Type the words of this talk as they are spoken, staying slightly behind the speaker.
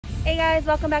Hey guys,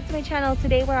 welcome back to my channel.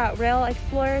 Today we're at Rail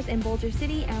Explorers in Boulder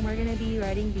City and we're going to be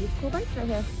riding these cool bikes right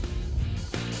here.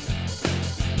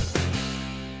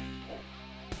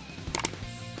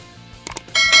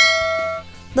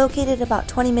 Located about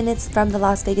 20 minutes from the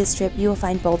Las Vegas Strip, you will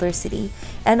find Boulder City.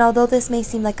 And although this may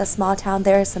seem like a small town,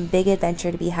 there is some big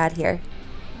adventure to be had here.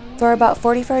 For about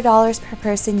 $44 per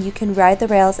person, you can ride the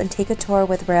rails and take a tour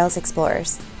with Rails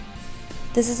Explorers.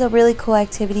 This is a really cool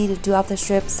activity to do off the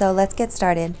strip, so let's get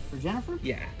started. For Jennifer?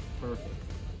 Yeah. Perfect.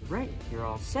 Right, you're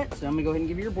all set. So I'm gonna go ahead and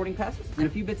give you your boarding passes and a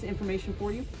few bits of information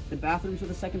for you. The bathrooms are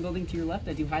the second building to your left.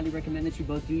 I do highly recommend that you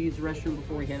both do use the restroom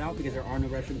before we head out because there are no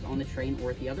restrooms on the train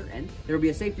or at the other end. There will be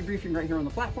a safety briefing right here on the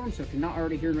platform, so if you're not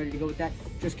already here and ready to go with that,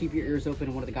 just keep your ears open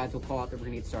and one of the guides will call out that we're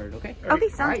gonna get started, okay? Okay,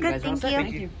 sounds good. Thank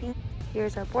Thank you.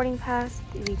 Here's our boarding pass.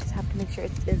 We just have to make sure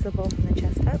it's visible from the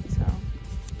chest up, so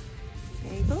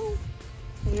there you go.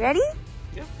 Are you ready?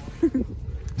 Yep.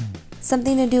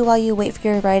 Something to do while you wait for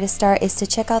your ride to start is to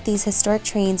check out these historic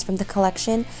trains from the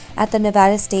collection at the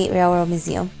Nevada State Railroad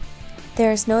Museum.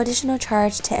 There is no additional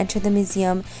charge to enter the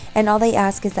museum, and all they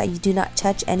ask is that you do not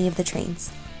touch any of the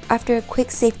trains. After a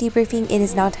quick safety briefing, it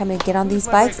is now time to get on these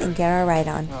bikes and get our ride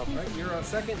on. Right, you're on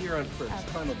second, you're on first.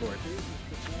 Climb aboard.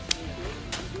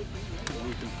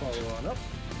 You can follow on up.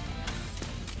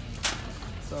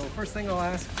 So first thing I'll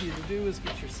ask you to do is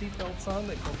get your seat belts on.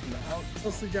 They come from the out.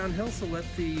 Mostly downhill, so let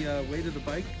the weight of the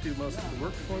bike do most of the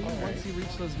work for you. Once you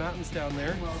reach those mountains down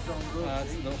there,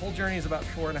 the whole journey is about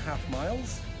 4.5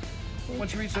 miles.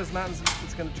 Once you reach those mountains,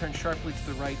 it's going to turn sharply to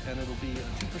the right, and it'll be a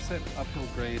 2% uphill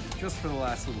grade just for the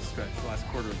last little stretch, the last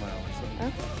quarter of a mile or so.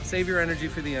 Okay. Save your energy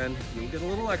for the end. You'll get a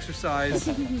little exercise.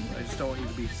 I just don't want you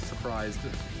to be surprised.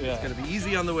 It's going to be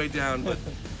easy on the way down, but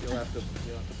you'll have to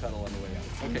pedal on the way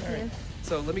out. Okay.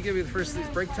 So let me give you the first of these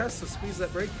brake tests. So squeeze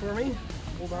that brake for me.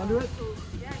 Hold on to it.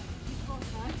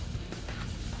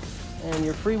 And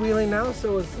you're freewheeling now,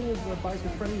 so as soon as the bike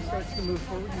in front of you starts to move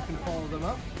forward, you can follow them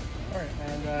up. All right,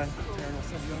 and Taryn will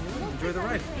send you on your way. Enjoy the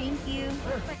ride. Thank you.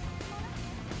 Sure.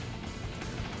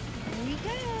 Here we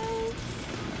go.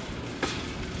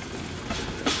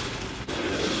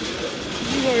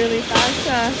 You go really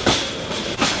fast,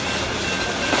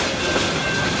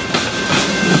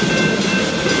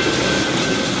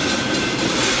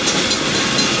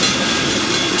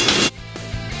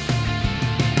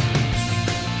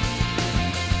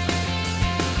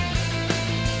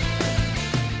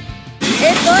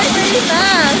 It's going pretty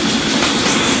fast.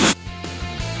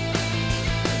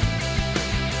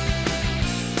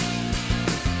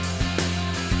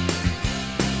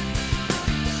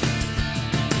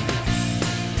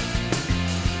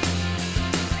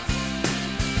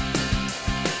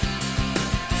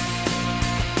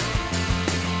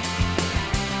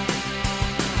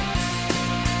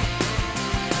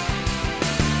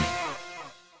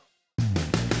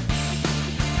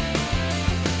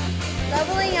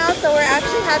 Leveling out, so we're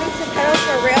actually having to pedal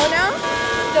for rail now.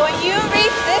 So when you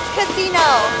reach this casino,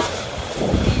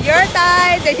 your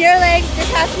thighs and your legs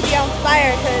just have to be on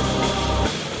fire because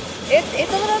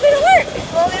it's a little bit of work.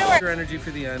 It's a little bit of work. Your energy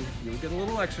for the end. You'll get a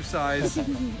little exercise. I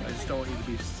just don't want you to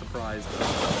be surprised.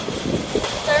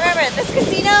 So remember, at this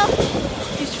casino,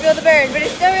 you should feel the burn, but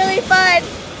it's still really fun.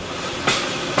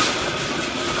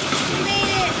 We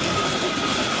made it.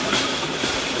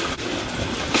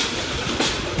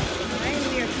 Alright,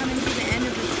 we are coming to the end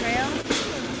of the trail.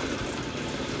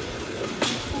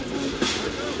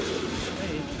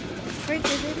 Pretty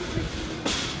good.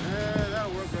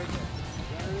 That'll work right there.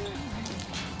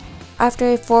 After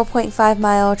a 4.5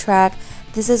 mile track,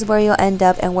 this is where you'll end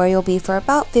up and where you'll be for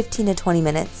about 15 to 20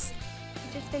 minutes.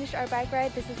 We just finished our bike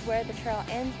ride. This is where the trail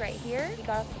ends right here. We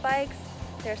got off the bikes.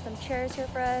 There's some chairs here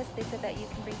for us. They said that you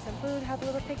can bring some food, have a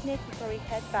little picnic before we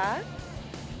head back.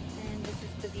 And this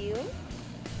is the view.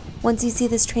 Once you see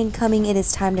this train coming, it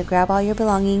is time to grab all your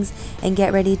belongings and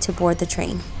get ready to board the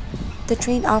train. The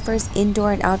train offers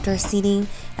indoor and outdoor seating,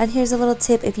 and here's a little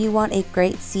tip: if you want a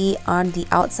great seat on the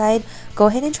outside, go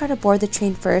ahead and try to board the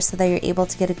train first so that you're able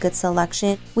to get a good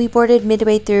selection. We boarded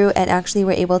midway through and actually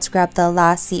were able to grab the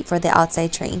last seat for the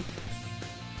outside train.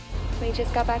 We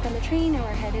just got back on the train and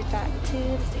we're headed back to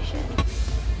the station.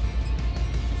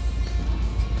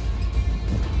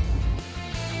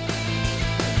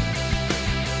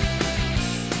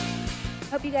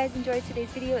 Hope you guys enjoyed today's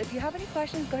video. If you have any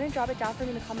questions, go ahead and drop it down for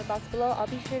me in the comment box below. I'll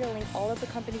be sure to link all of the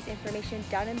company's information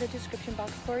down in the description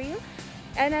box for you.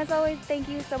 And as always, thank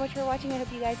you so much for watching. I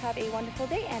hope you guys have a wonderful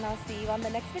day and I'll see you on the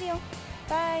next video.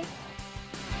 Bye!